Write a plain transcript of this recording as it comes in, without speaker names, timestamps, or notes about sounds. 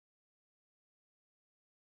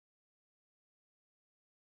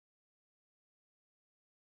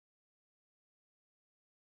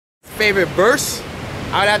Favorite verse?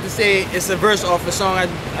 I would have to say it's a verse off a song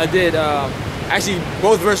I did. Actually,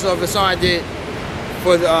 both verses of a song I did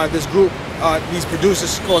for this group, these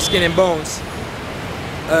producers called Skin and Bones.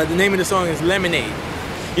 The name of the song is Lemonade.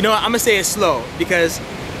 You know what, I'm gonna say it slow because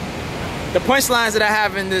the punchlines that I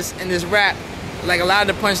have in this rap, like a lot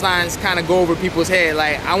of the punchlines kind of go over people's head.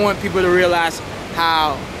 Like I want people to realize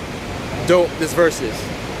how dope this verse is.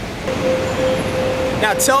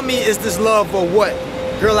 Now tell me, is this love or what?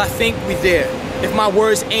 Girl, I think we there. If my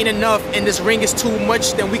words ain't enough and this ring is too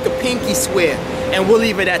much, then we could pinky swear. And we'll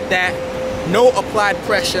leave it at that. No applied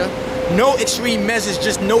pressure. No extreme measures,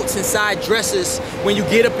 just notes inside dresses. When you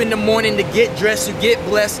get up in the morning to get dressed, you get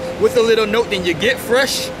blessed with a little note, then you get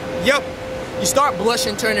fresh. Yup. You start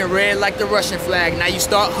blushing, turning red like the Russian flag. Now you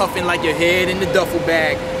start huffing like your head in the duffel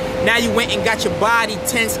bag. Now you went and got your body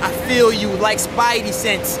tense. I feel you like Spidey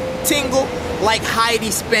sense. Tingle like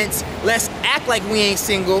Heidi Spence. Let's act like we ain't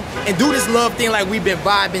single and do this love thing like we've been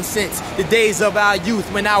vibing since the days of our youth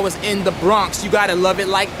when I was in the Bronx. You gotta love it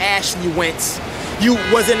like Ashley Wentz. You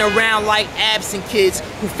wasn't around like absent kids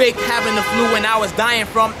who fake having the flu when I was dying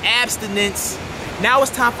from abstinence. Now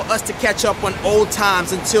it's time for us to catch up on old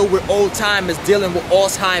times until we're old timers dealing with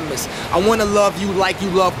Alzheimer's. I wanna love you like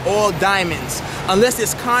you love all diamonds. Unless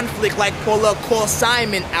it's conflict like Paula call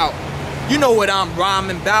Simon out. You know what I'm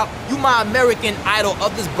rhyming about. You my American Idol,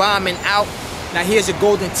 others bombing out. Now here's your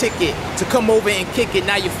golden ticket to come over and kick it.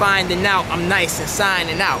 Now you're finding out I'm nice and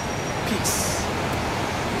signing out. Peace.